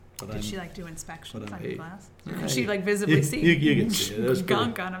Did she do inspections on your glass? Yeah, Could she visibly see? You can see it. It was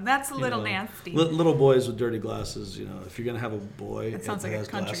gunk on them. That's a little nasty. Little boys with dirty glasses. If you're gonna have a boy, it sounds like a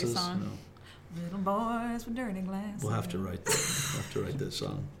country glasses, song. Little boys with dirty glasses. We'll have to write that. We'll have to write that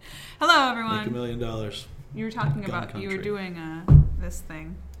song. Hello, everyone. Make $1 million. You were talking about you were doing this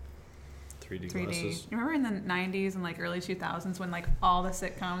thing. 3D glasses. You remember in the 90s and early 2000s when all the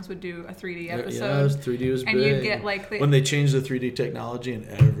sitcoms would do a 3D episode? Yeah, 3D was big. And you'd get when they changed the 3D technology and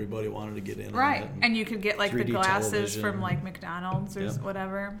everybody wanted to get in right. on it. And you could get the glasses from McDonald's or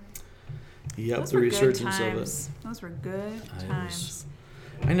whatever. Yep, Those the were resurgence good of times. Those were good times.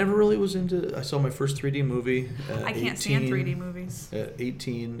 I never really was into. I saw my first 3D movie at I can't stand 3D movies. At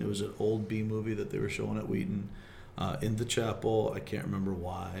 18, it was an old B movie that they were showing at Wheaton. In the chapel, I can't remember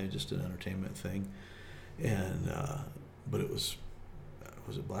why, just an entertainment thing, and but it was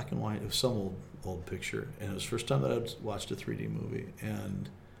it black and white? It was some old picture, and it was the first time that I'd watched a 3D movie, and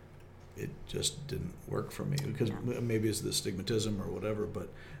it just didn't work for me because maybe it's the stigmatism or whatever. But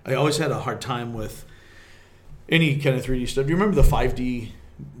I always had a hard time with any kind of 3D stuff. Do you remember the 5D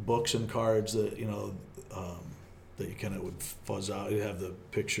books and cards that that you kind of would fuzz out? You have the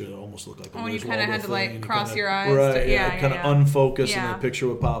picture that almost looked like a you kind of had to cross your eyes. Right, kind of unfocus, and the picture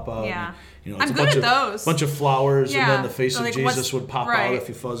would pop out. Yeah. And, I'm good at those. Bunch of flowers, and then the face of Jesus would pop out if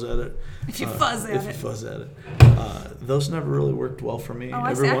you fuzz at it. If you fuzz at it. Those never really worked well for me. Oh,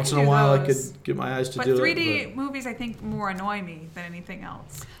 Every once in a while, I could get my eyes to do it. But 3D movies, I think, more annoy me than anything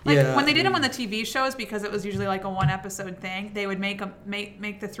else. When they did them on the TV shows, because it was usually a one-episode thing, they would make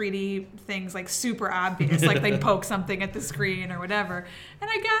the 3D things super obvious, they'd poke something at the screen or whatever.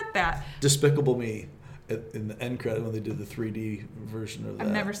 And I got that. Despicable Me. In the end credit when they did the 3D version of that.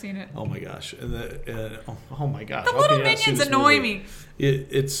 I've never seen it. Oh my gosh! Oh my gosh! The little minions annoy me.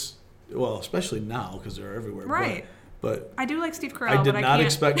 It's especially now because they're everywhere. Right. But I do like Steve Carell. I did not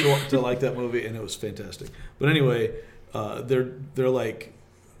expect to like that movie, and it was fantastic. But anyway, they're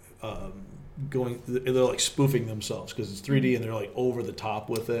spoofing themselves because it's 3D and they're over the top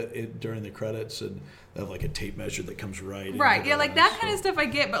with it during the credits, and they have a tape measure that comes right. Right, yeah, that kind of stuff I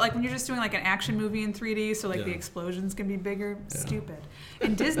get, but when you're just doing an action movie in 3D, so the explosions can be bigger, stupid.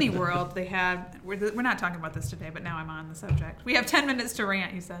 In Disney World, they had, we're not talking about this today, but now I'm on the subject. We have 10 minutes to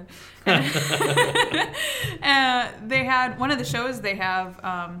rant, you said. They had, one of the shows they have,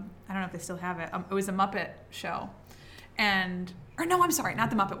 I don't know if they still have it, it was a Muppet show. No, I'm sorry,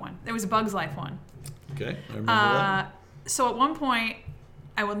 not the Muppet one. There was a Bug's Life one. Okay, I remember that. So at one point,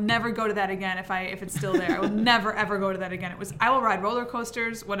 I will never go to that again if it's still there. I will never ever go to that again. I will ride roller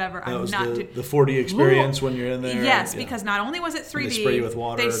coasters, whatever. That was the 4D experience when you're in there. Yes, because not only was it 3D, they spray you with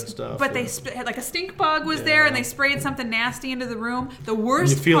water and stuff. But they had a stink bug was there, and they sprayed something nasty into the room. The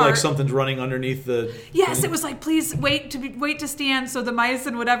worst. And you feel like something's running underneath the. Yes, it was please wait to stand so the mice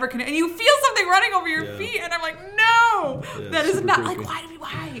and whatever can, and you feel something running over your feet, and I'm like, no, that is not creepy.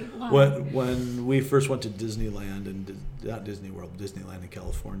 Why? When we first went to Disneyland and not Disney World, Disneyland in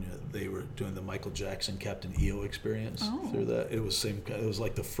California, they were doing the Michael Jackson Captain EO experience through that. It was It was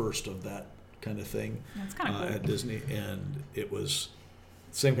the first of that kind of thing. That's kind of cool. At Disney, and it was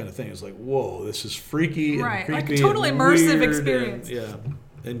the same kind of thing. It was whoa, this is freaky and creepy, a total and immersive weird experience.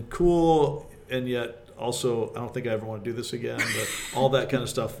 And cool, and yet also I don't think I ever want to do this again. But all that kind of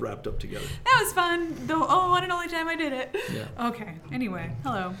stuff wrapped up together. That was fun, though. Oh, what an only time I did it. Yeah. Okay. Anyway,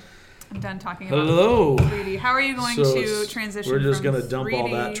 hello. I'm done talking about 3D. How are you going to transition? We're just going to dump all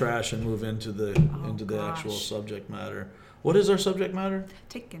that trash and move into the actual subject matter. What is our subject matter?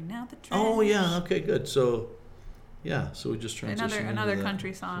 Taking out the trash. Oh yeah. Okay. Good. So we just transitioned another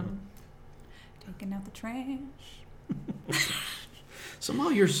country song. So. Taking out the trash. Somehow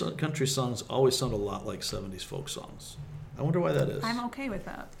your country songs always sound a lot like 70s folk songs. I wonder why that is. I'm okay with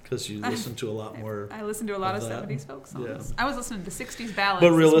that. Because you listen to a lot more. I listen to a lot of 70s folk songs. Yeah. I was listening to 60s ballads.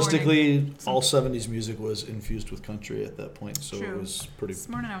 But realistically, all 70s music was infused with country at that point, so it was pretty. This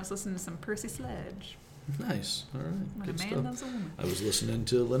morning I was listening to some Percy Sledge. Nice. All right. When good a man stuff. loves a woman. I was listening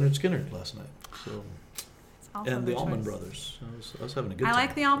to Leonard Skinner last night. So. And the Allman choice. Brothers. I was having a good time. I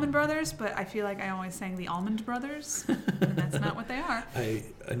like the Allman Brothers, but I feel like I always sang the Almond Brothers, and that's not what they are. I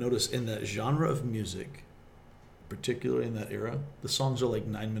noticed in that genre of music, particularly in that era, the songs are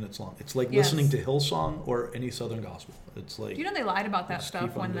 9 minutes long. It's like listening to Hillsong or any Southern gospel. It's like. Do you know they lied about that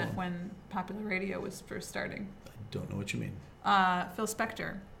stuff when popular radio was first starting? I don't know what you mean. Phil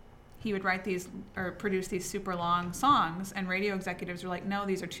Spector. He would write these or produce these super long songs, and radio executives were like, no,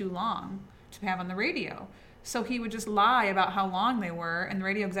 these are too long to have on the radio. So he would just lie about how long they were, and the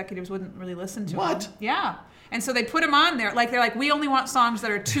radio executives wouldn't really listen to What? him. Yeah. And so they put him on there. They're like, we only want songs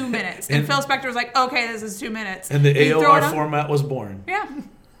that are 2 minutes. And Phil Spector was like, okay, this is 2 minutes. And the AOR format was born. Yeah.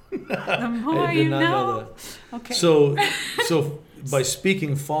 The more you know. Okay. So by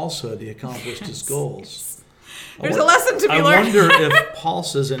speaking falsehood, he accomplished his goals. There's a lesson to be learned. I wonder if Paul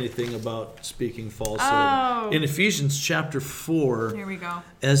says anything about speaking falsehood. In Ephesians chapter 4, here we go.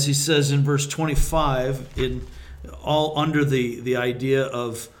 As he says in verse 25, all under the idea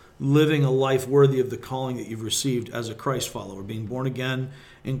of living a life worthy of the calling that you've received as a Christ follower, being born again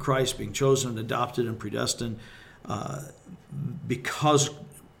in Christ, being chosen and adopted and predestined, because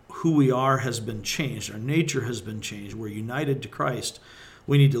who we are has been changed. Our nature has been changed. We're united to Christ.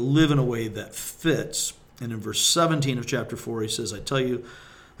 We need to live in a way that fits. And in verse 17 of chapter 4, he says, I tell you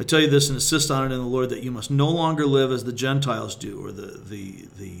this and insist on it in the Lord, that you must no longer live as the Gentiles do, or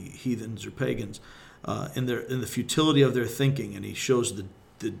the heathens or pagans, in the futility of their thinking. And he shows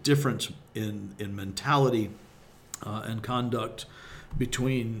the difference in mentality and conduct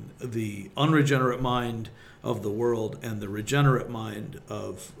between the unregenerate mind of the world and the regenerate mind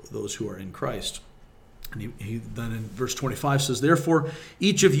of those who are in Christ. And he then in verse 25 says, therefore,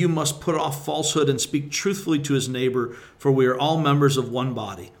 each of you must put off falsehood and speak truthfully to his neighbor, for we are all members of one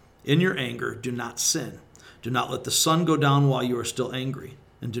body. In your anger, do not sin. Do not let the sun go down while you are still angry,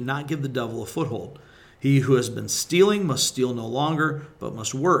 and do not give the devil a foothold. He who has been stealing must steal no longer, but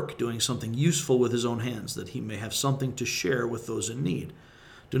must work, doing something useful with his own hands, that he may have something to share with those in need.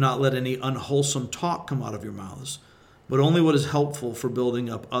 Do not let any unwholesome talk come out of your mouths, but only what is helpful for building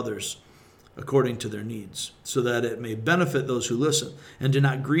up others according to their needs, so that it may benefit those who listen. And do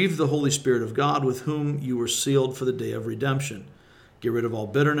not grieve the Holy Spirit of God, with whom you were sealed for the day of redemption. Get rid of all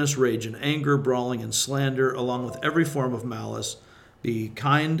bitterness, rage, and anger, brawling and slander, along with every form of malice. Be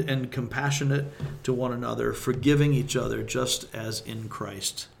kind and compassionate to one another, forgiving each other, just as in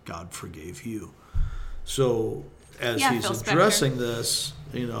Christ God forgave you. So as he's addressing this,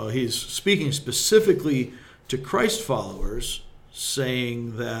 he's speaking specifically to Christ followers,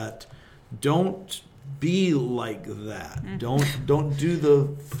 saying that don't be like that. Mm-hmm. Don't do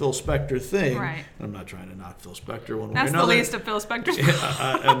the Phil Spector thing. Right. I'm not trying to knock Phil Spector one way or another. That's the least of Phil Spector's.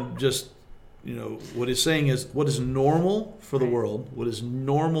 I'm just, what he's saying is what is normal for the world, what is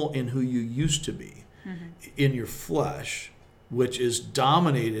normal in who you used to be, in your flesh, which is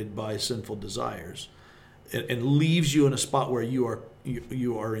dominated by sinful desires, and leaves you in a spot where you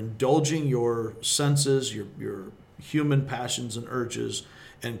are indulging your senses, your human passions and urges,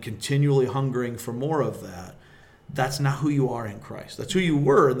 and continually hungering for more of that. That's not who you are in Christ. That's who you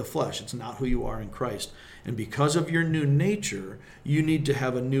were in the flesh. It's not who you are in Christ. And because of your new nature, you need to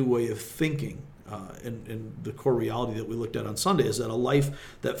have a new way of thinking. And the core reality that we looked at on Sunday is that a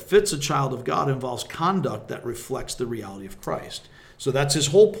life that fits a child of God involves conduct that reflects the reality of Christ. So that's his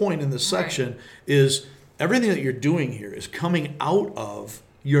whole point in this section, is everything that you're doing here is coming out of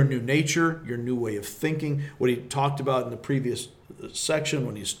your new nature, your new way of thinking. What he talked about in the previous section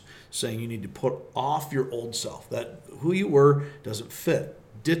when he's saying you need to put off your old self, that who you were doesn't fit.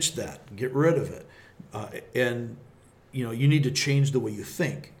 Ditch that. Get rid of it. And you need to change the way you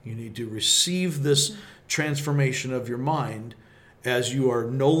think. You need to receive this transformation of your mind as you are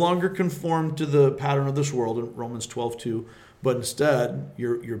no longer conformed to the pattern of this world in Romans 12:2, but instead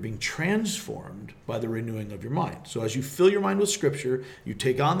you're being transformed by the renewing of your mind. So as you fill your mind with Scripture, you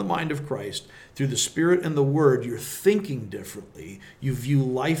take on the mind of Christ through the Spirit and the Word. You're thinking differently. You view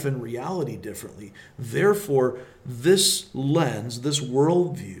life and reality differently. Therefore, this lens, this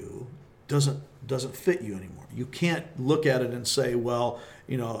worldview, doesn't fit you anymore. You can't look at it and say, well,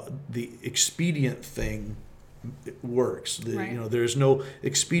 the expedient thing works. There's no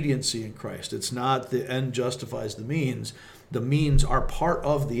expediency in Christ. It's not the end justifies the means. The means are part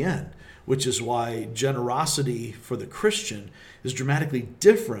of the end, which is why generosity for the Christian is dramatically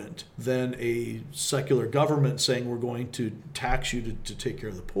different than a secular government saying we're going to tax you to take care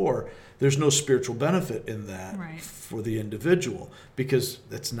of the poor. There's no spiritual benefit in that for the individual, because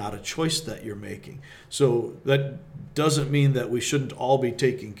that's not a choice that you're making. So that doesn't mean that we shouldn't all be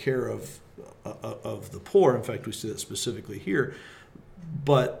taking care of the poor. In fact, we see that specifically here.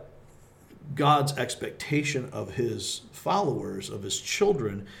 But God's expectation of his followers, of his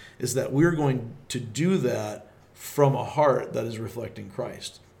children, is that we're going to do that from a heart that is reflecting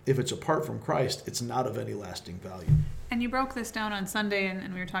Christ. If it's apart from Christ, it's not of any lasting value. And you broke this down on Sunday,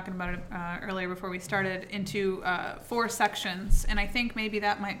 and we were talking about it earlier before we started, into 4 sections. And I think maybe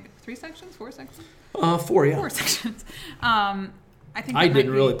that might be 3 sections, 4 sections? 4, yeah. 4 sections. I think I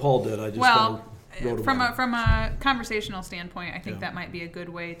didn't really. Paul did. I just wrote about it. From a conversational standpoint, I think that might be a good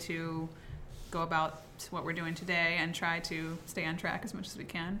way to go about what we're doing today and try to stay on track as much as we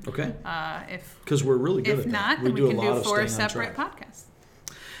can. Okay. Because we're really good at that. If not, then we can do 4 separate podcasts.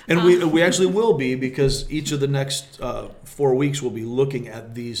 And we actually will be, because each of the next 4 weeks we'll be looking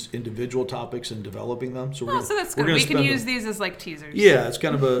at these individual topics and developing them. So so that's good. We can use these as like teasers. Yeah, it's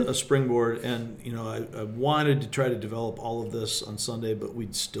kind of a springboard. And I wanted to try to develop all of this on Sunday, but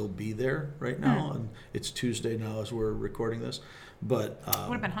we'd still be there right now. And it's Tuesday now as we're recording this. But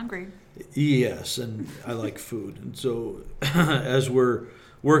would have been hungry. Yes, and I like food, and so as we're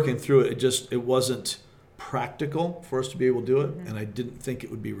working through it, it wasn't practical for us to be able to do it, and I didn't think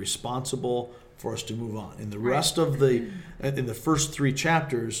it would be responsible for us to move on. In the rest of in the first 3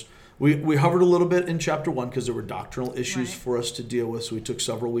 chapters, we hovered a little bit in chapter 1 because there were doctrinal issues for us to deal with, so we took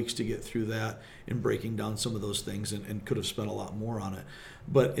several weeks to get through that and breaking down some of those things, and could have spent a lot more on it.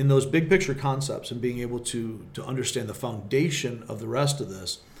 But in those big picture concepts and being able to understand the foundation of the rest of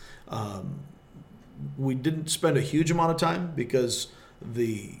this, we didn't spend a huge amount of time because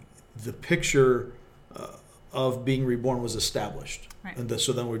the picture of being reborn was established. Right. And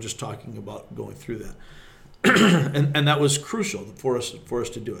so then we're just talking about going through that. and that was crucial for us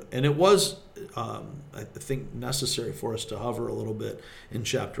to do it. And it was, I think, necessary for us to hover a little bit in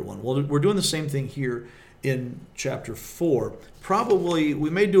chapter 1. Well, we're doing the same thing here in chapter 4. Probably we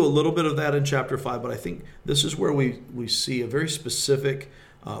may do a little bit of that in chapter 5, but I think this is where we see a very specific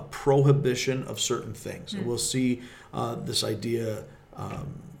prohibition of certain things. And we'll see this idea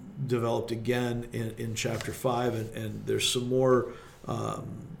developed again in chapter 5, and there's some more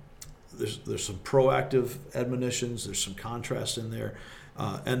there's some proactive admonitions, there's some contrast in there,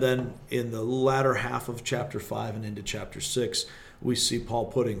 and then in the latter half of chapter 5 and into chapter 6, we see Paul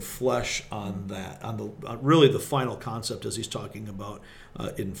putting flesh on that, on really the final concept, as he's talking about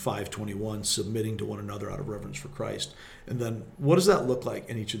in 5:21, submitting to one another out of reverence for Christ. And then what does that look like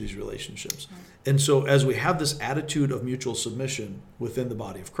in each of these relationships? And so as we have this attitude of mutual submission within the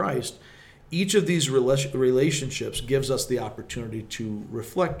body of Christ, each of these relationships gives us the opportunity to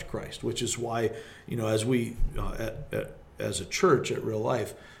reflect Christ, which is why, as we, as a church at Real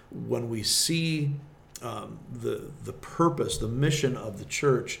Life, when we see the purpose, the mission of the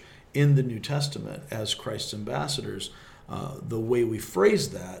church in the New Testament as Christ's ambassadors, the way we phrase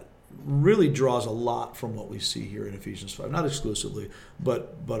that really draws a lot from what we see here in Ephesians 5. Not exclusively,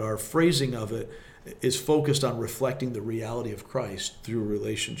 but our phrasing of it is focused on reflecting the reality of Christ through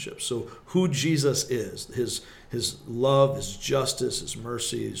relationships. So who Jesus is, his love, his justice, his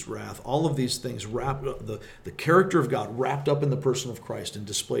mercy, his wrath, all of these things wrapped up, the character of God wrapped up in the person of Christ and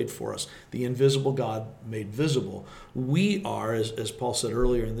displayed for us, the invisible God made visible. We are, as Paul said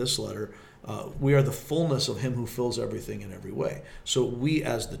earlier in this letter, we are the fullness of him who fills everything in every way. So we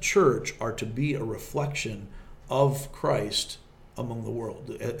as the church are to be a reflection of Christ among the world.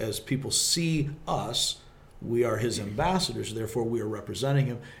 As people see us, we are his ambassadors, therefore we are representing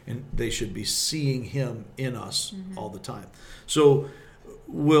him, and they should be seeing him in us all the time. So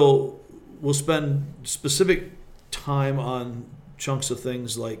we'll spend specific time on chunks of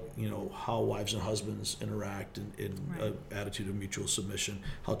things like, how wives and husbands interact in an attitude of mutual submission,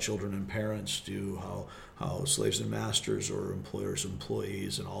 how children and parents do, how slaves and masters, or employers and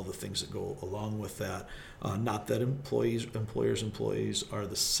employees, and all the things that go along with that. Not that employers are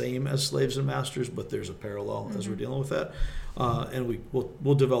the same as slaves and masters, but there's a parallel as we're dealing with that. And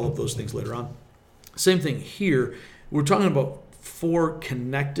we'll develop those things later on. Same thing here. We're talking about 4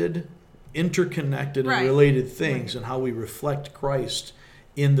 interconnected and related things, and how we reflect Christ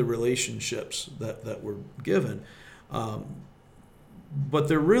in the relationships that we're given. But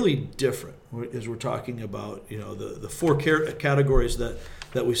they're really different as we're talking about, the 4 categories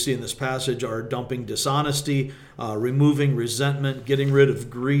that we see in this passage are dumping dishonesty, removing resentment, getting rid of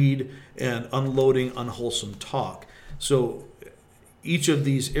greed, and unloading unwholesome talk. So each of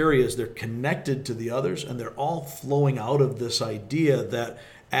these areas, they're connected to the others, and they're all flowing out of this idea that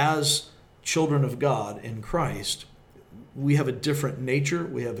as children of God in Christ, we have a different nature,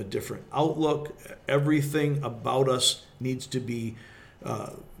 we have a different outlook. Everything about us needs to be,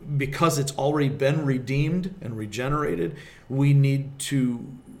 because it's already been redeemed and regenerated, we need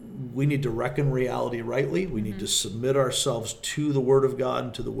to reckon reality rightly. We need to submit ourselves to the Word of God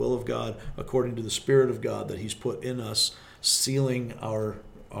and to the will of God according to the Spirit of God that He's put in us, sealing our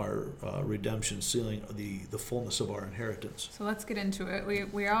redemption, sealing the fullness of our inheritance. So let's get into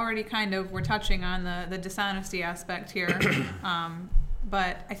it. We already we're touching on the dishonesty aspect here,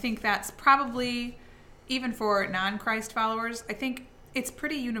 but I think that's probably, even for non-Christ followers, I think it's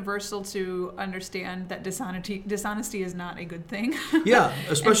pretty universal to understand that dishonesty is not a good thing. Yeah,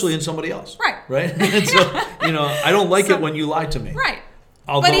 especially in somebody else. Right. And so, I don't like it when you lie to me. Right.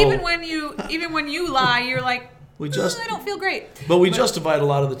 Although, but even when you lie, you're like, I don't feel great. But we justify it a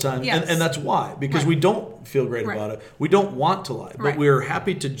lot of the time. Yes. And that's why. Because we don't feel great about it. We don't want to lie. But we're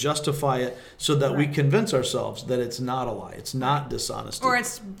happy to justify it so that we convince ourselves that it's not a lie. It's not dishonesty. Or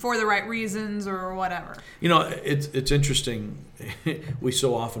it's for the right reasons or whatever. You know, it's interesting. We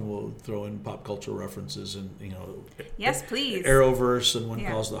so often will throw in pop culture references and, you know. Yes, please. Arrowverse and One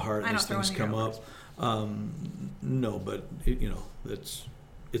Calls the Heart. I These things come up. No, but, you know,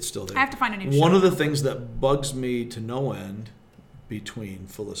 it's still there. I have to find a new show. One of the things that bugs me to no end between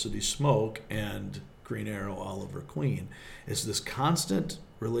Felicity Smoke and Green Arrow Oliver Queen is this constant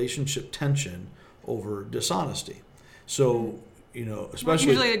relationship tension over dishonesty. So, you know, especially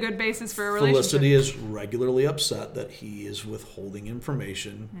usually a good basis for a relationship. Felicity is regularly upset that he is withholding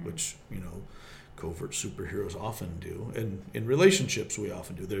information, which, you know, covert superheroes often do, and in relationships we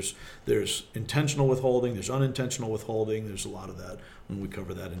often do. There's intentional withholding, there's unintentional withholding. There's a lot of that when we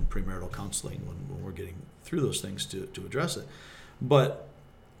cover that in premarital counseling when we're getting through those things to address it. But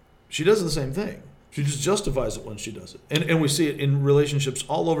she does the same thing. She just justifies it when she does it. And we see it in relationships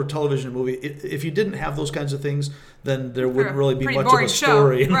all over television and movie. If you didn't have those kinds of things, then there wouldn't really be much of a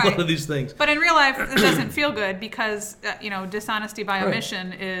story in a lot of these things. But in real life, it doesn't feel good because, you know, dishonesty by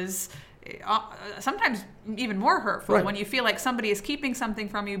omission is sometimes even more hurtful when you feel like somebody is keeping something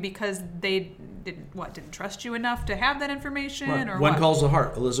from you because they didn't trust you enough to have that information or One Calls the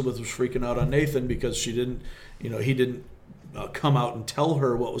Heart. Elizabeth was freaking out on Nathan because he didn't come out and tell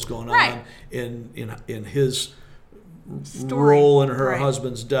her what was going on in his story. Role in her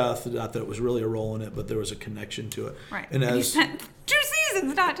husband's death. Not that it was really a role in it, but there was a connection to it. Right. And he spent 2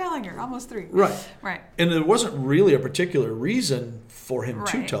 seasons not telling her, almost 3. Right. And there wasn't really a particular reason for him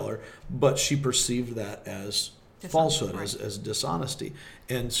to tell her, but she perceived that as falsehood, as dishonesty.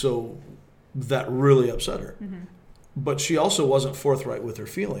 And so that really upset her. Mm-hmm. But she also wasn't forthright with her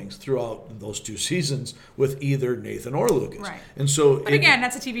feelings throughout those 2 seasons with either Nathan or Lucas. Right. And so, but again,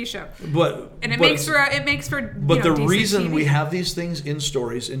 that's a TV show. It makes for. But the reason TV. We have these things in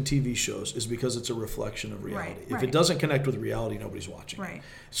stories in TV shows is because it's a reflection of reality. If it doesn't connect with reality, nobody's watching. Right.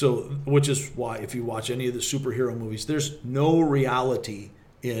 So, which is why if you watch any of the superhero movies, there's no reality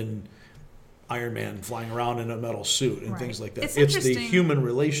in Iron Man flying around in a metal suit and things like that. It's the human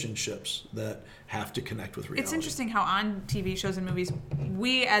relationships that have to connect with reality. It's interesting how on TV shows and movies,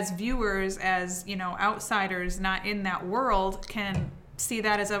 we as viewers, as outsiders not in that world, can see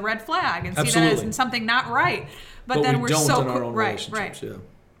that as a red flag and see that as something not right. But then we're so in our own relationships.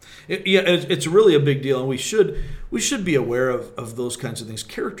 It's really a big deal, and we should be aware of those kinds of things.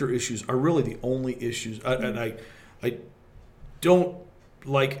 Character issues are really the only issues, and I don't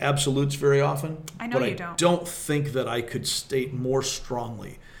like absolutes very often. I know you don't. Don't think that I could state more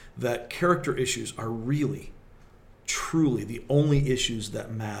strongly that character issues are really, truly the only issues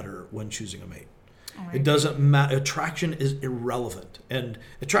that matter when choosing a mate. It doesn't matter. Attraction is irrelevant. And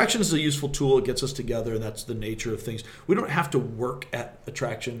attraction is a useful tool. It gets us together, and that's the nature of things. We don't have to work at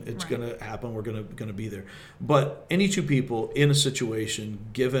attraction. It's going to happen. We're going to be there. But any 2 people in a situation,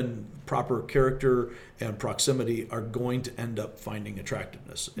 given proper character and proximity, are going to end up finding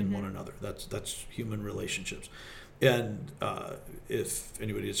attractiveness in one another. That's human relationships. And if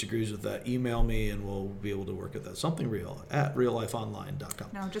anybody disagrees with that, email me and we'll be able to work at that. SomethingReal@reallifeonline.com.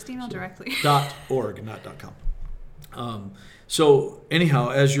 No, just email directly. .org, not .com. So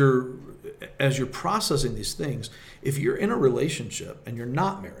anyhow, as you're processing these things, if you're in a relationship and you're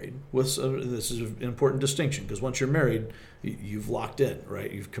not married, this is an important distinction because once you're married, you've locked in,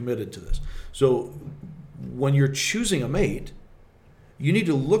 right? You've committed to this. So when you're choosing a mate, you need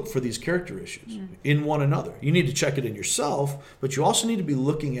to look for these character issues in one another. You need to check it in yourself, but you also need to be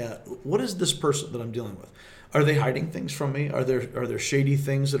looking at what is this person that I'm dealing with? Are they hiding things from me? Are there shady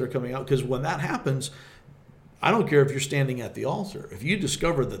things that are coming out? Because when that happens, I don't care if you're standing at the altar. If you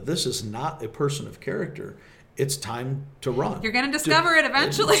discover that this is not a person of character, it's time to run. You're going to discover it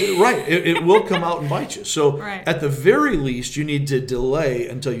eventually. Right. It will come out and bite you. So at the very least, you need to delay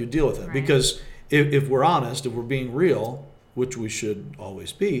until you deal with it. Because if we're honest, if we're being real, which we should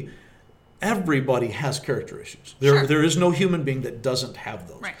always be, everybody has character issues. There is no human being that doesn't have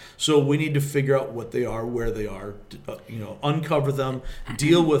those. Right. So we need to figure out what they are, where they are, uncover them,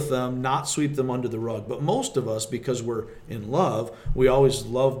 deal with them, not sweep them under the rug. But most of us, because we're in love, we always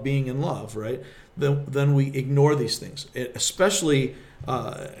love being in love, right? Then we ignore these things, especially,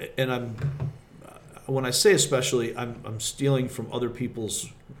 when I say especially, I'm stealing from other people's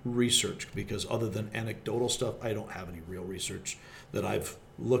research because other than anecdotal stuff, I don't have any real research that I've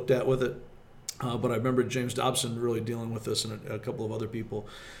looked at with it. But I remember James Dobson really dealing with this and a couple of other people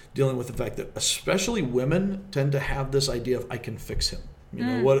dealing with the fact that especially women tend to have this idea of I can fix him. You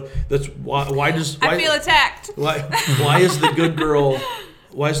know what? That's why does I feel attacked. Why is the good girl?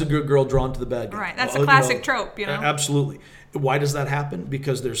 Why is the good girl drawn to the bad guy? Right. That's a classic trope. You know. Absolutely. Why does that happen?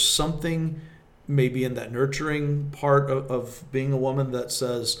 Because there's something maybe in that nurturing part of being a woman that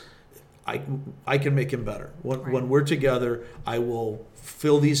says, I can make him better. When we're together, I will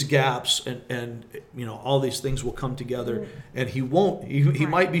fill these gaps, and you know, all these things will come together. And he won't. He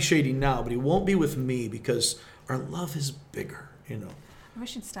might be shady now, but he won't be with me because our love is bigger. You know. I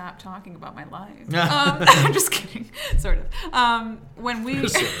should stop talking about my life. I'm just kidding, sort of. When we, I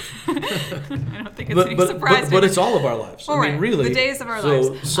don't think it's any surprise. But it's all of our lives. Well, I mean, really, the days of our lives.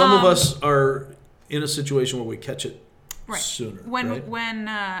 So some of us are in a situation where we catch it sooner. When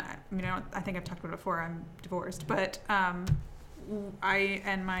I think I've talked about it before. I'm divorced, but I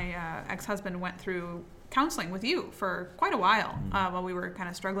and my ex-husband went through counseling with you for quite a while while we were kind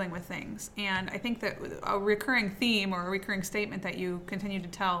of struggling with things. And I think that a recurring theme or a recurring statement that you continued to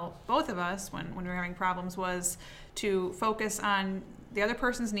tell both of us when we were having problems was to focus on the other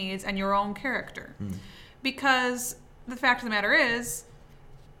person's needs and your own character. Because the fact of the matter is,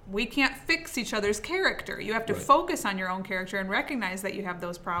 we can't fix each other's character. You have to focus on your own character and recognize that you have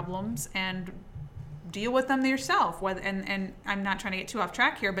those problems and deal with them yourself. And I'm not trying to get too off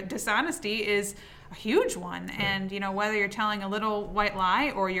track here, but dishonesty is a huge one. And, you know, whether you're telling a little white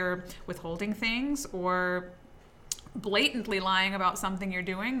lie or you're withholding things or blatantly lying about something you're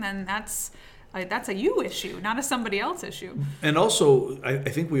doing, then that's a you issue, not a somebody else issue. And also, I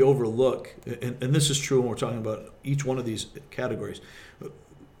think we overlook, and this is true when we're talking about each one of these categories,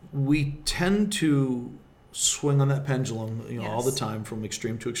 we tend to swing on that pendulum, you know, all the time from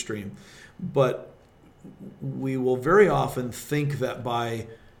extreme to extreme. But we will very often think that by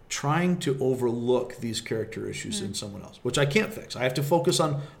trying to overlook these character issues in someone else, which I can't fix. I have to focus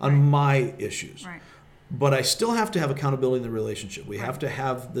on my issues. Right. But I still have to have accountability in the relationship. We have to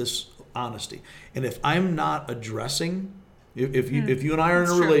have this honesty. And if I'm not addressing, if you and I are in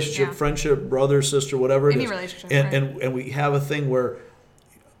a relationship, friendship, brother, sister, whatever it is, relationship, and we have a thing where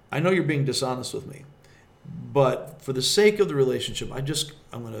I know you're being dishonest with me, but for the sake of the relationship, I'm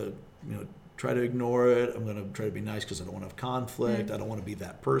going to, you know, try to ignore it. I'm going to try to be nice because I don't want to have conflict. I don't want to be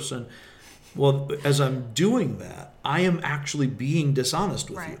that person. Well, as I'm doing that, I am actually being dishonest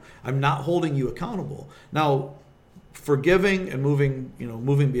with you. I'm not holding you accountable. Now, forgiving and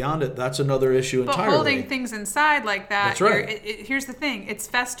moving beyond it, that's another issue entirely. But holding things inside like that, that's right. Here's the thing, it's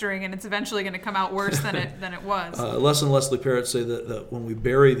festering and it's eventually going to come out worse than it was. Les and Leslie Parrott say that when we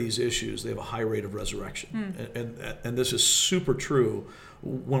bury these issues, they have a high rate of resurrection. And this is super true.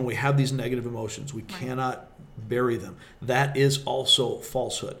 When we have these negative emotions, we cannot bury them. That is also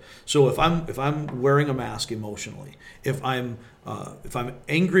falsehood. So if I'm wearing a mask emotionally, if I'm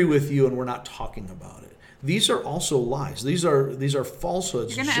angry with you and we're not talking about it, these are also lies. These are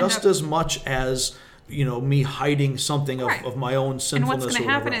falsehoods just as much as, you know, me hiding something of my own sinfulness. And what's going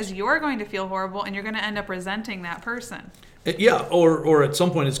to happen is you're going to feel horrible and you're going to end up resenting that person. Yeah, or at some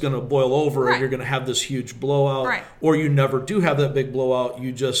point it's going to boil over and you're going to have this huge blowout, or you never do have that big blowout.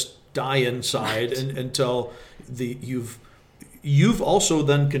 You just die inside until you've also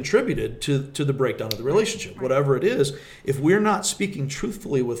then contributed to the breakdown of the relationship, whatever it is. If we're not speaking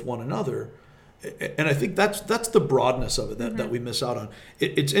truthfully with one another, and I think that's the broadness of it that we miss out on.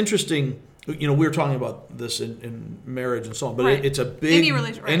 It's interesting. You know, we were talking about this in marriage and so on, but it's a big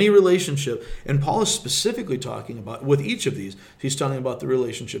any relationship. And Paul is specifically talking about, with each of these, he's talking about the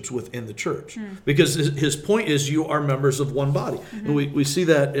relationships within the church, because his point is you are members of one body. And we see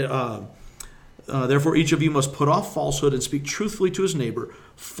that. Therefore, each of you must put off falsehood and speak truthfully to his neighbor,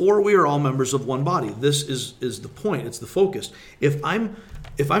 for we are all members of one body. This is the point. It's the focus. If I'm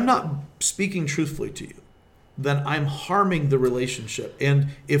not speaking truthfully to you, then I'm harming the relationship. And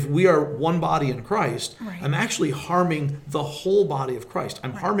if we are one body in Christ, I'm actually harming the whole body of Christ.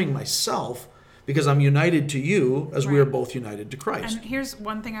 I'm harming myself because I'm united to you as we are both united to Christ. And here's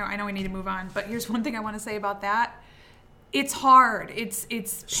one thing, I know we need to move on, but here's one thing I want to say about that. It's hard. It's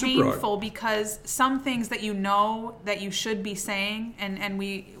painful because some things that you know that you should be saying, and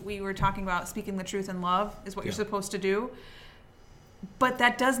we were talking about speaking the truth in love is what you're supposed to do. But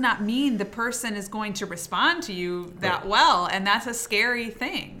that does not mean the person is going to respond to you that well, and that's a scary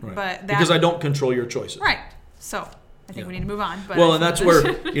thing. But because I don't control your choices. Right. So I think we need to move on. But well, and that's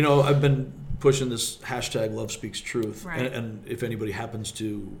where, you know, I've been pushing this hashtag Love Speaks Truth. And if anybody happens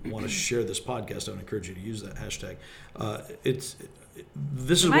to want to share this podcast, I would encourage you to use that hashtag.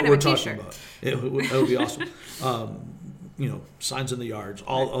 This is what we're talking about. That would be awesome. You know, signs in the yards,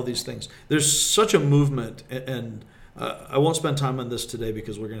 all these things. There's such a movement, and I won't spend time on this today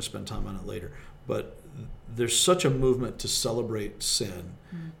because we're going to spend time on it later. But there's such a movement to celebrate sin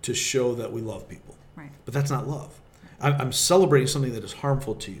to show that we love people. Right. But that's not love. I'm celebrating something that is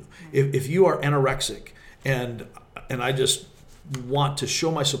harmful to you. If you are anorexic and I just want to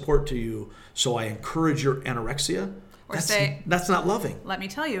show my support to you, so I encourage your anorexia, or that's not loving. Let me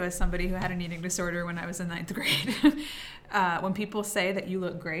tell you, as somebody who had an eating disorder when I was in 9th grade, when people say that you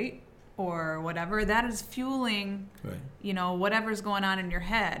look great or whatever, that is fueling, whatever's going on in your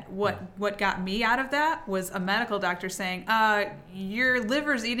head. What got me out of that was a medical doctor saying, your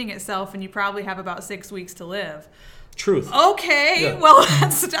liver's eating itself and you probably have about 6 weeks to live. Truth. Okay, well,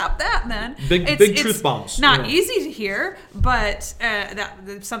 let's stop that then. Big truth bombs. Not easy to hear, but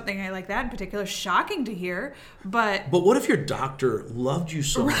something like that in particular, shocking to hear. But what if your doctor loved you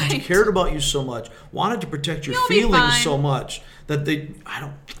so right. much, cared about you so much, wanted to protect your feelings so much that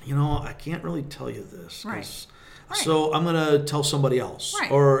I can't really tell you this. Right. So I'm going to tell somebody else. Right.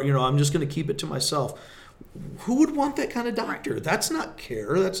 Or, I'm just going to keep it to myself. Who would want that kind of doctor? Right. That's not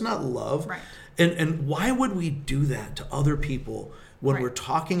care. That's not love. Right. And why would we do that to other people when right. we're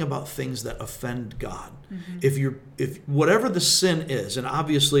talking about things that offend God? Mm-hmm. If whatever the sin is, and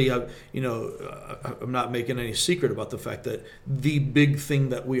obviously, I'm not making any secret about the fact that the big thing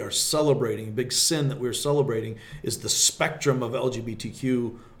that we are celebrating, big sin that we're celebrating, is the spectrum of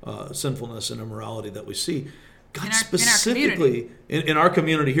LGBTQ sinfulness and immorality that we see. God specifically in our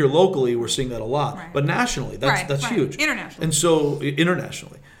community here locally, we're seeing that a lot, right. But nationally, that's huge. Internationally, and so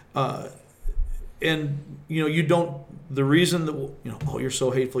internationally. And you don't. The reason that you're so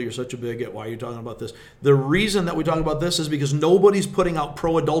hateful, you're such a bigot. Why are you talking about this? The reason that we talk about this is because nobody's putting out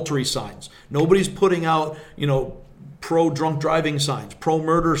pro-adultery signs. Nobody's putting out pro-drunk driving signs,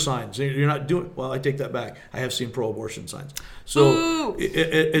 pro-murder signs. You're not doing. Well, I take that back. I have seen pro-abortion signs. So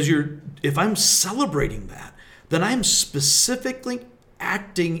if I'm celebrating that, then I'm specifically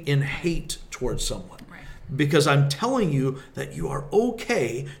acting in hate towards someone. Because I'm telling you that you are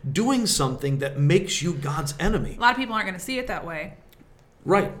okay doing something that makes you God's enemy. A lot of people aren't going to see it that way.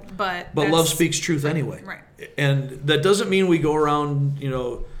 Right. But love speaks truth anyway. Right. And that doesn't mean we go around,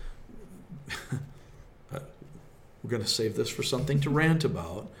 we're going to save this for something to rant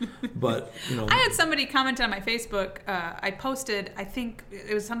about. But, I had somebody comment on my Facebook. I posted, I think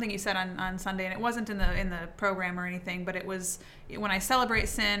it was something you said on Sunday, and it wasn't in the program or anything, but it was, when I celebrate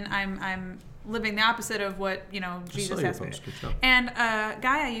sin, I'm living the opposite of what Jesus asked me. And a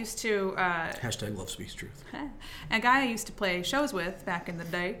guy I used to hashtag love speaks truth. A guy I used to play shows with back in the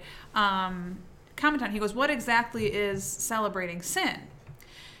day commented on. He goes, "What exactly is celebrating sin?"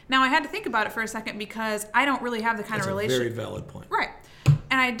 Now I had to think about it for a second because I don't really have the kind of relationship. That's a very valid point. Right,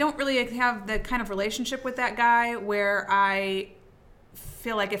 and I don't really have the kind of relationship with that guy where I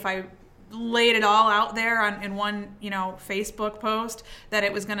feel like if I laid it all out there in one, Facebook post, that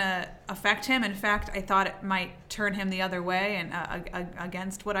it was going to affect him. In fact, I thought it might turn him the other way and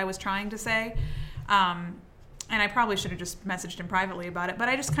against what I was trying to say. And I probably should have just messaged him privately about it. But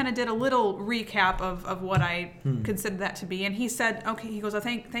I just kind of did a little recap of what I considered that to be. And he said, okay, he goes,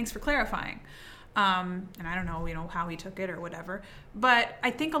 thanks for clarifying. And I don't know, how he took it or whatever. But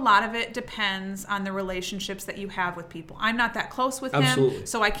I think a lot of it depends on the relationships that you have with people. I'm not that close with him,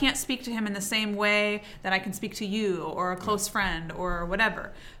 so I can't speak to him in the same way that I can speak to you or a close friend or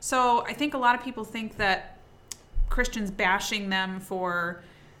whatever. So I think a lot of people think that Christians bashing them for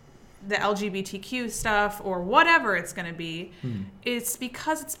the LGBTQ stuff or whatever it's going to be, it's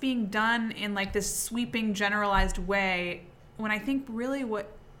because it's being done in like this sweeping, generalized way, when I think really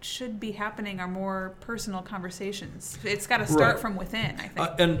what should be happening are more personal conversations. It's got to start from within, I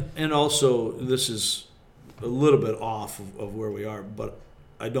think. And also, this is a little bit off of where we are, but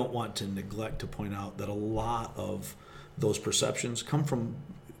I don't want to neglect to point out that a lot of those perceptions come from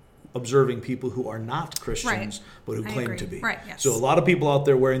observing people who are not Christians, but who claim to be. Right, yes. So a lot of people out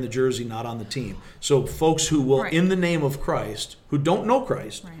there wearing the jersey, not on the team. So folks who will, in the name of Christ, who don't know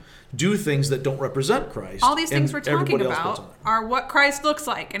Christ, do things that don't represent Christ. All these things we're talking about are what Christ looks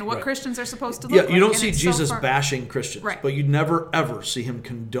like and what Christians are supposed to look like. Yeah, you don't see Jesus bashing Christians, but you never, ever see him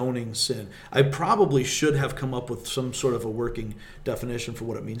condoning sin. I probably should have come up with some sort of a working definition for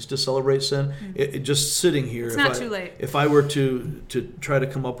what it means to celebrate sin. It just sitting here, it's not too late. If I were to try to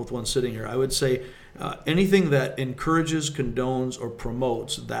come up with one sitting here, I would say anything that encourages, condones, or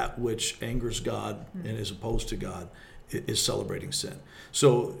promotes that which angers God and is opposed to God is celebrating sin.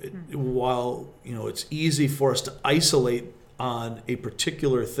 So while it's easy for us to isolate on a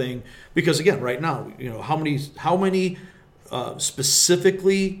particular thing, because again, right now, how many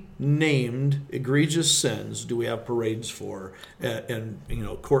specifically named egregious sins do we have parades for and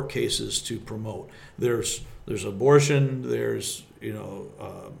court cases to promote? There's abortion. There's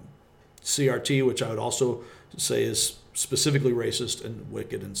CRT, which I would also say is specifically racist and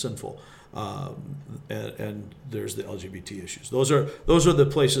wicked and sinful. And there's the LGBT issues. Those are the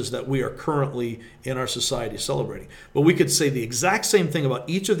places that we are currently in our society celebrating. But we could say the exact same thing about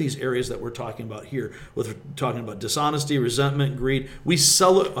each of these areas that we're talking about here. We're talking about dishonesty, resentment, greed. We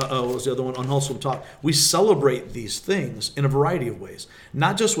what was the other one? Unwholesome talk. We celebrate these things in a variety of ways,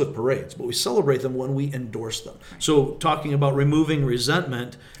 not just with parades, but we celebrate them when we endorse them. So talking about removing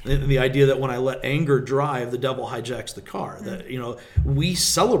resentment, the idea that when I let anger drive, the devil hijacks the car. That we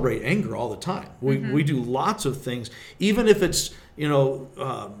celebrate anger all the time. We do lots of things, even if it's when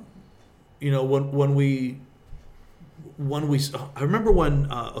we I remember when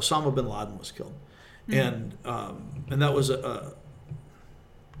Osama bin Laden was killed, and that was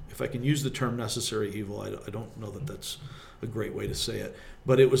if I can use the term necessary evil, I don't know that that's a great way to say it,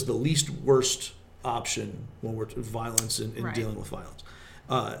 but it was the least worst option when we're violence in dealing with violence,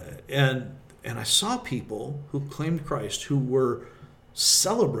 and I saw people who claimed Christ who were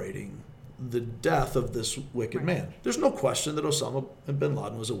celebrating the death of this wicked man. There's no question that Osama bin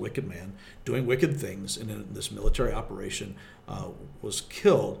Laden was a wicked man doing wicked things, and in this military operation was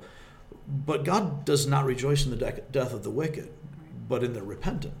killed. But God does not rejoice in the death of the wicked, but in their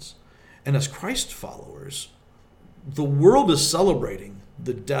repentance. And as Christ followers, the world is celebrating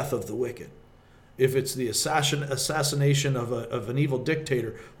the death of the wicked. If it's the assassination of an evil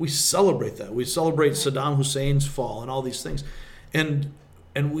dictator, we celebrate that. We celebrate Saddam Hussein's fall and all these things.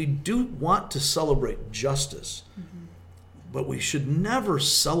 And we do want to celebrate justice, but we should never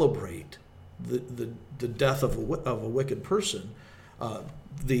celebrate the death of a wicked person,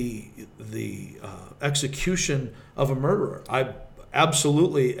 the execution of a murderer. I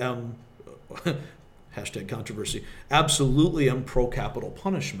absolutely am, hashtag controversy, absolutely am pro-capital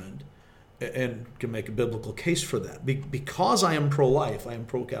punishment and can make a biblical case for that. Because I am pro-life, I am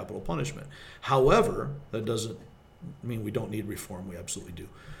pro-capital punishment. However, that doesn't mean we don't need reform. We absolutely do.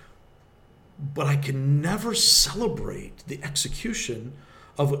 But I can never celebrate the execution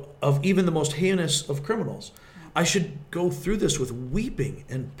of even the most heinous of criminals. I should go through this with weeping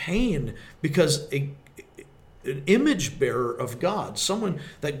and pain because an image bearer of God, someone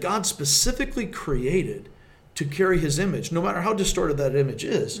that God specifically created to carry his image, no matter how distorted that image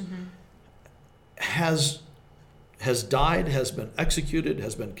is, has died, has been executed,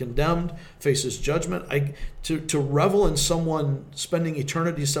 has been condemned, faces judgment. To revel in someone spending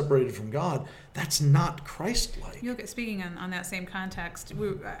eternity separated from God, that's not Christ-like. Speaking on that same context,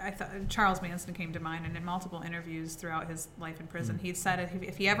 I thought Charles Manson came to mind, and in multiple interviews throughout his life in prison, he said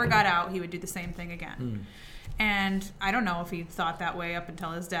if he ever got out, he would do the same thing again. And I don't know if he thought that way up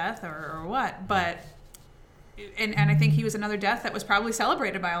until his death or what, but... And I think he was another death that was probably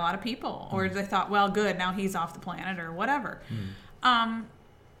celebrated by a lot of people, or they thought, well, good, now he's off the planet or whatever.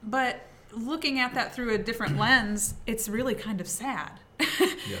 But looking at that through a different lens, it's really kind of sad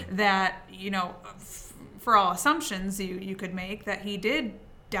that, for all assumptions you could make, that he did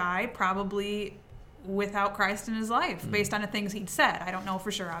die probably without Christ in his life based on the things he'd said. I don't know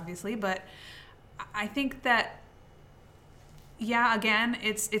for sure, obviously, but I think that, again,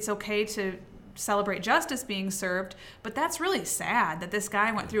 it's okay to celebrate justice being served, but that's really sad that this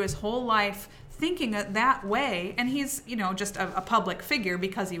guy went through his whole life thinking that way, and he's just a public figure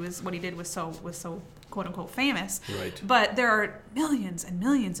because what he did was so quote unquote famous. Right. But there are millions and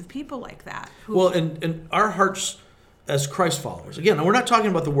millions of people like that. And our hearts as Christ followers, again, we're not talking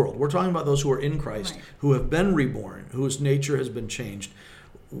about the world. We're talking about those who are in Christ, who have been reborn, whose nature has been changed.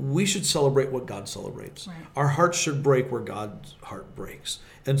 We should celebrate what God celebrates. Right. Our hearts should break where God's heart breaks.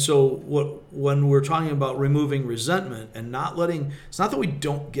 And so when we're talking about removing resentment and not letting, it's not that we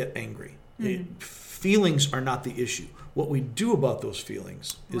don't get angry. Feelings are not the issue. What we do about those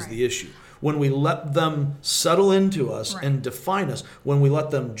feelings is the issue. When we let them settle into us and define us, when we let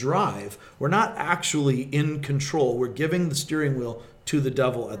them drive, we're not actually in control. We're giving the steering wheel to the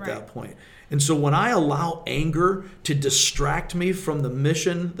devil at that point. And so when I allow anger to distract me from the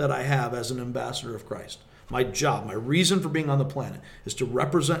mission that I have as an ambassador of Christ, my job, my reason for being on the planet is to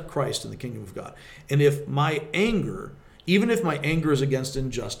represent Christ in the kingdom of God. And if my anger, even if my anger is against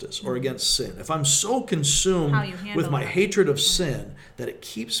injustice or against sin, if I'm so consumed with my hatred of sin that it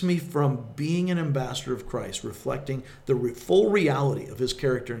keeps me from being an ambassador of Christ, reflecting the full reality of his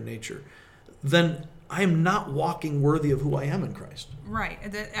character and nature, then I am not walking worthy of who I am in Christ. Right.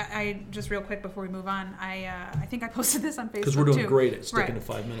 I just real quick before we move on, I think I posted this on Facebook too. Because we're doing great at sticking to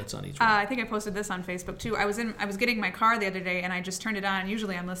 5 minutes on each one. I think I posted this on Facebook too. I was getting my car the other day and I just turned it on.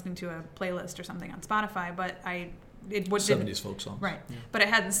 Usually I'm listening to a playlist or something on Spotify, but I it 70s folk songs. Right. Yeah. But it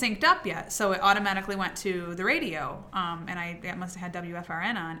hadn't synced up yet, so it automatically went to the radio, and I must have had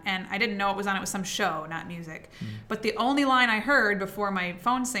WFRN on, and I didn't know it was on. It was some show, not music. But the only line I heard before my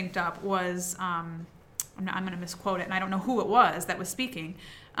phone synced up was, I'm going to misquote it, and I don't know who it was that was speaking,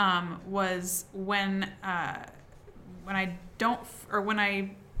 was when I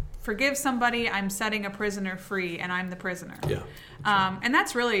forgive somebody, I'm setting a prisoner free, and I'm the prisoner. Yeah. And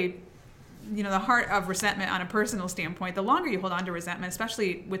that's really, the heart of resentment on a personal standpoint. The longer you hold on to resentment,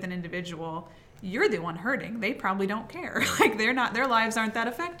 especially with an individual, you're the one hurting. They probably don't care. Like their lives aren't that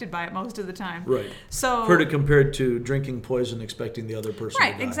affected by it most of the time. Right. So heard it compared to drinking poison, expecting the other person to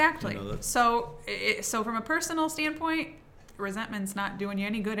die. Right. Exactly. So from a personal standpoint, resentment's not doing you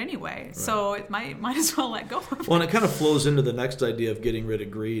any good anyway. Right. So it might as well let go of it. Well, and it kind of flows into the next idea of getting rid of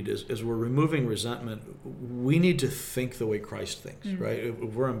greed. As we're removing resentment, we need to think the way Christ thinks, right?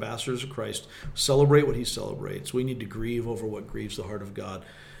 If we're ambassadors of Christ, celebrate what he celebrates. We need to grieve over what grieves the heart of God.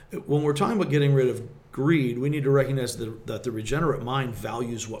 When we're talking about getting rid of greed, we need to recognize that the regenerate mind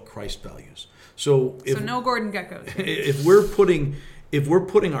values what Christ values. So no Gordon Geckos. If we're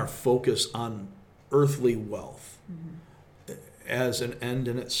putting our focus on earthly wealth as an end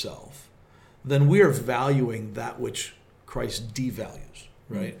in itself, then we are valuing that which Christ devalues,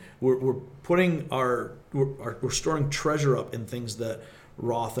 right? We're putting we're storing treasure up in things that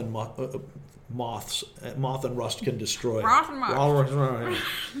moth and rust can destroy.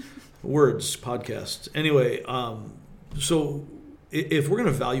 Words, podcasts. Anyway, so if we're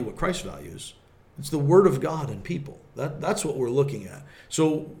going to value what Christ values, it's the Word of God and people. That's what we're looking at.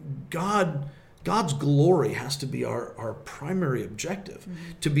 So God's glory has to be our primary objective,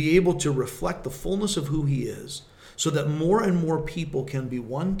 to be able to reflect the fullness of who he is, so that more and more people can be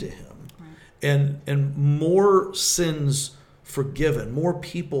won to him, and more sins forgiven, more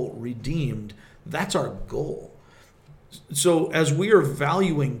people redeemed. That's our goal. So as we are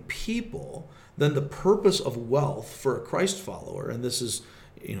valuing people, then the purpose of wealth for a Christ follower, and this is,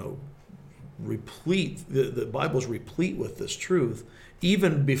 replete, the Bible's replete with this truth.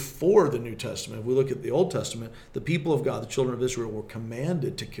 Even before the New Testament, if we look at the Old Testament, the people of God, the children of Israel, were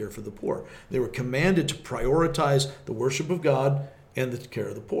commanded to care for the poor. They were commanded to prioritize the worship of God and the care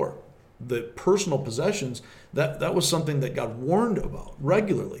of the poor. The personal possessions, that was something that God warned about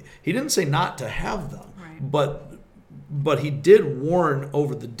regularly. He didn't say not to have them, but he did warn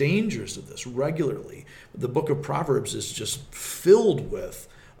over the dangers of this regularly. The book of Proverbs is just filled with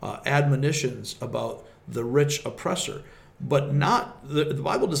admonitions about the rich oppressor. But the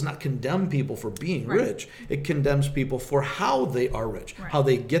Bible does not condemn people for being rich. It condemns people for how they are rich, how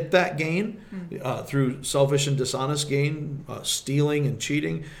they get that gain through selfish and dishonest gain, stealing and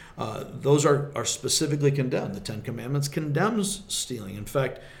cheating. Those are specifically condemned. The Ten Commandments condemns stealing. In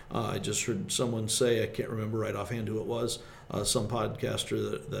fact, I just heard someone say, I can't remember right offhand who it was, some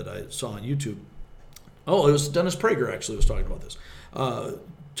podcaster that I saw on YouTube. Oh, it was Dennis Prager actually was talking about this,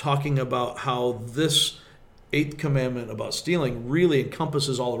 talking about how this 8th commandment about stealing really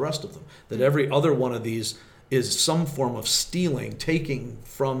encompasses all the rest of them. That every other one of these is some form of stealing, taking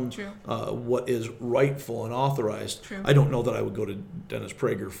from what is rightful and authorized. True. I don't know that I would go to Dennis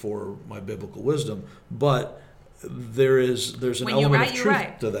Prager for my biblical wisdom, but there's an element of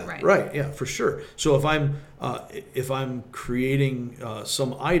truth to that. Right, yeah, for sure. So if I'm creating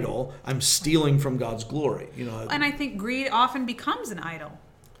some idol, I'm stealing from God's glory. And I think greed often becomes an idol.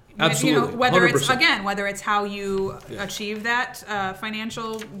 Absolutely. Whether 100%. whether it's how you achieve that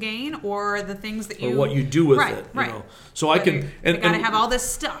financial gain, or the things that or what you do with it. So I can. You got to have all this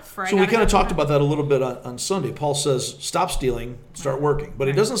stuff, right? So we kind of talked about that a little bit on Sunday. Paul says, "Stop stealing, start working," but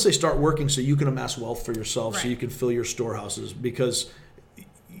he doesn't say start working so you can amass wealth for yourself, so you can fill your storehouses, because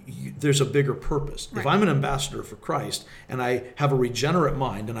there's a bigger purpose. If I'm an ambassador for Christ and I have a regenerate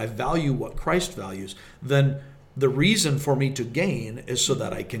mind and I value what Christ values, then the reason for me to gain is so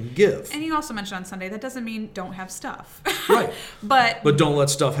that I can give. And you also mentioned on Sunday, that doesn't mean don't have stuff. Right. But don't let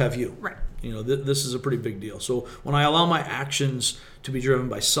stuff have you. Right. This is a pretty big deal. So when I allow my actions to be driven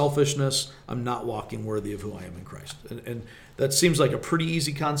by selfishness, I'm not walking worthy of who I am in Christ. And that seems like a pretty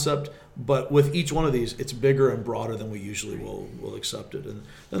easy concept, but with each one of these, it's bigger and broader than we usually will accept it. And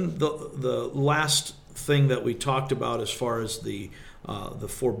then the last thing that we talked about as far as the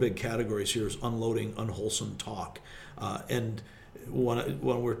 4 big categories here is unloading unwholesome talk. And when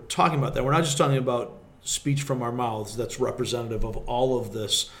we're talking about that, we're not just talking about speech from our mouths that's representative of all of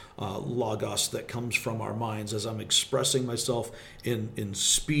this logos that comes from our minds as I'm expressing myself in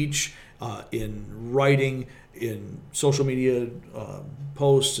speech, in writing, in social media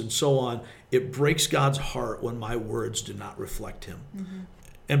posts, and so on. It breaks God's heart when my words do not reflect him.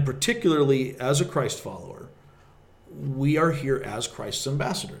 And particularly as a Christ follower, we are here as Christ's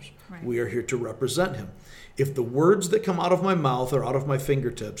ambassadors. Right. We are here to represent him. If the words that come out of my mouth or out of my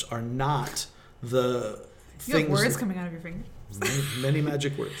fingertips are not the you things... have words coming out of your fingers. Many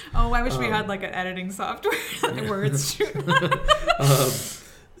magic words. Oh, I wish we had like an editing software. Words.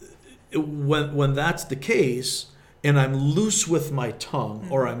 When that's the case, and I'm loose with my tongue,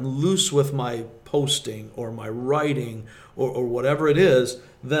 or I'm loose with my posting, or my writing, or whatever it is,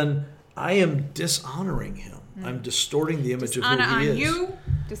 then I am dishonoring him. I'm distorting the image of who he is. Dishonor on you,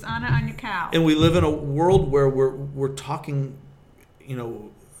 dishonor on your cow. And we live in a world where we're talking,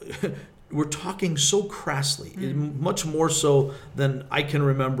 we're talking so crassly, much more so than I can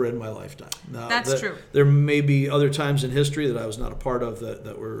remember in my lifetime. Now, That's true. There may be other times in history that I was not a part of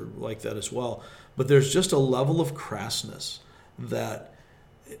that were like that as well. But there's just a level of crassness that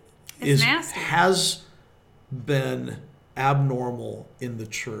has been abnormal in the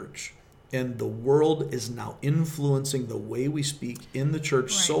church. And the world is now influencing the way we speak in the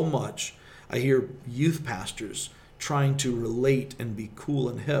church so much. I hear youth pastors trying to relate and be cool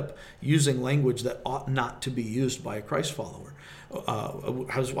and hip, using language that ought not to be used by a Christ follower.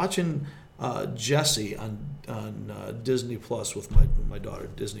 I was watching Jesse on Disney Plus with my daughter,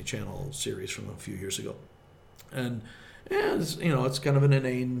 Disney Channel series from a few years ago, and it's kind of an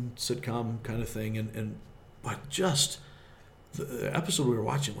inane sitcom kind of thing, but just the episode we were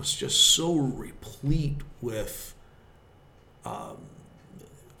watching was just so replete with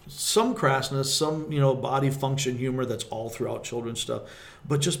some crassness, some body function humor that's all throughout children's stuff,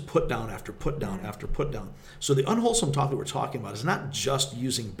 but just put down after put down after put down. So the unwholesome talk that we're talking about is not just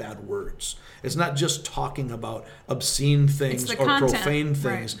using bad words. It's not just talking about obscene things or profane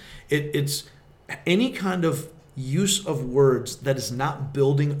things. Right. It's any kind of use of words that is not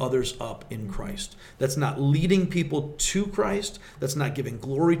building others up in Christ. That's not leading people to Christ. That's not giving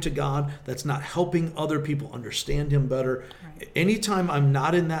glory to God. That's not helping other people understand him better. Right. Anytime I'm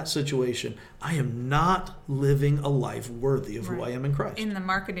not in that situation, I am not living a life worthy of who I am in Christ. In the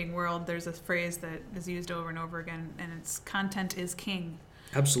marketing world, there's a phrase that is used over and over again, and it's content is king.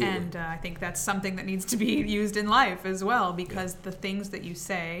 Absolutely. And I think that's something that needs to be used in life as well, because the things that you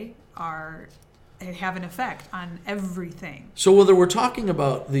say have an effect on everything. So whether we're talking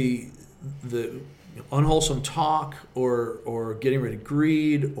about the unwholesome talk or getting rid of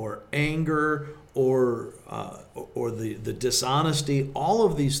greed or anger or the dishonesty, all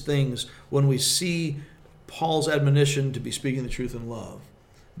of these things, when we see Paul's admonition to be speaking the truth in love,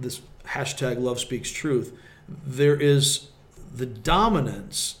 this hashtag love speaks truth, there is the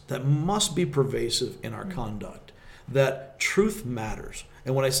dominance that must be pervasive in our conduct, that truth matters.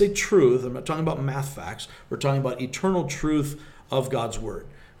 And when I say truth, I'm not talking about math facts. We're talking about eternal truth of God's word.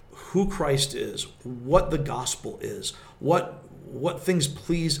 Who Christ is, what the gospel is, what things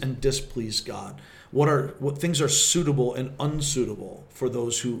please and displease God, what things are suitable and unsuitable for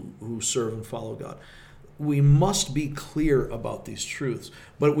those who serve and follow God. We must be clear about these truths,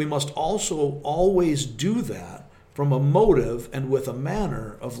 but we must also always do that from a motive and with a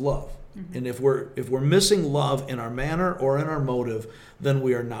manner of love. Mm-hmm. And if we're missing love in our manner or in our motive, then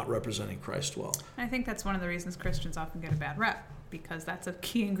we are not representing Christ well. I think that's one of the reasons Christians often get a bad rep, because that's a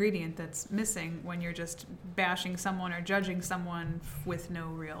key ingredient that's missing when you're just bashing someone or judging someone with no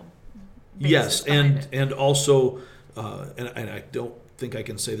real basis behind it. And also, and I don't think I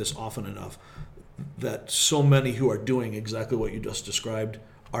can say this often enough, that so many who are doing exactly what you just described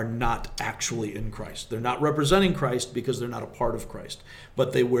are not actually in Christ. They're not representing Christ because they're not a part of Christ.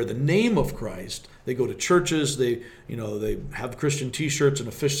 But they wear the name of Christ. They go to churches. They have Christian T-shirts and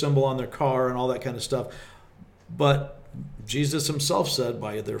a fish symbol on their car and all that kind of stuff. But Jesus himself said,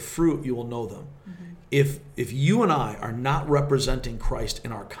 by their fruit you will know them. Mm-hmm. If you and I are not representing Christ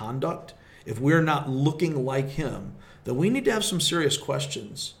in our conduct, if we're not looking like him, then we need to have some serious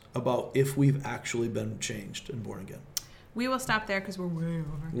questions about if we've actually been changed and born again. We will stop there because we're way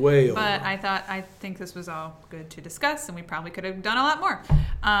over. Way over. But I think this was all good to discuss, and we probably could have done a lot more.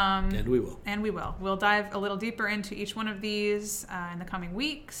 And we will. And we will. We'll dive a little deeper into each one of these in the coming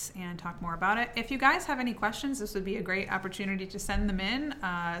weeks and talk more about it. If you guys have any questions, this would be a great opportunity to send them in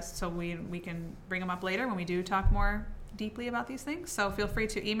so we can bring them up later when we do talk more deeply about these things. So feel free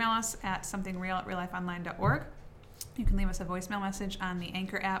to email us at somethingreal@reallifeonline.org. You can leave us a voicemail message on the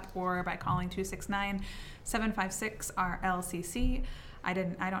Anchor app or by calling 269-756-RLCC. I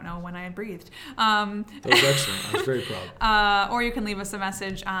don't know when I had breathed. That was excellent. I was very proud. Or you can leave us a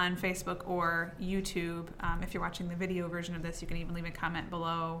message on Facebook or YouTube. If you're watching the video version of this, you can even leave a comment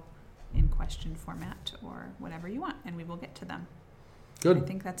below in question format or whatever you want, and we will get to them. Good. I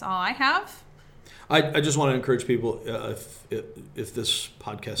think that's all I have. I just want to encourage people, if this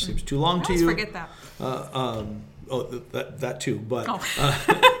podcast seems too long to you. I always forget that. That too. But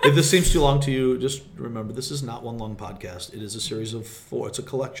if this seems too long to you, just remember, this is not one long podcast. It is a series of 4. It's a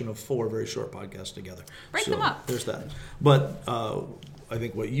collection of 4 very short podcasts together. Break them up. There's that. But I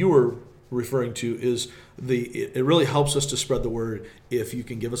think what you were referring to is it really helps us to spread the word if you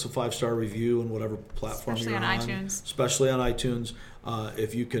can give us a 5-star review on whatever platform especially you're on iTunes. Especially on iTunes.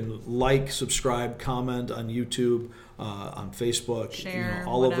 If you can like, subscribe, comment on YouTube, on Facebook, share,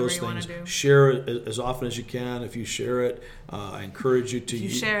 all of those things. Share it as often as you can. If you share it, I encourage you to. If you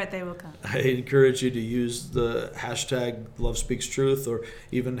share it, they will come. I encourage you to use the hashtag #LoveSpeaksTruth or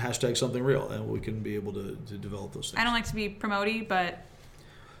even hashtag something real, and we can be able to develop those things. I don't like to be promoty, but.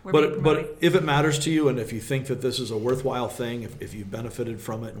 But if it matters to you, and if you think that this is a worthwhile thing, if you've benefited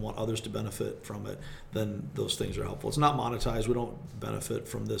from it and want others to benefit from it, then those things are helpful. It's not monetized. We don't benefit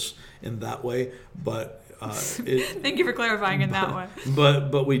from this in that way. But thank you for clarifying in that way.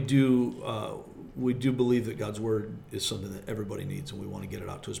 But we do believe that God's word is something that everybody needs, and we want to get it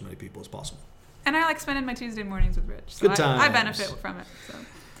out to as many people as possible. And I like spending my Tuesday mornings with Rich. So Good times. I benefit from it. So.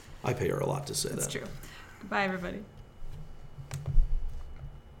 I pay her a lot to say that. That's true. Goodbye, everybody.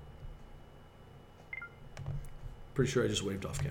 Pretty sure I just waved off camera.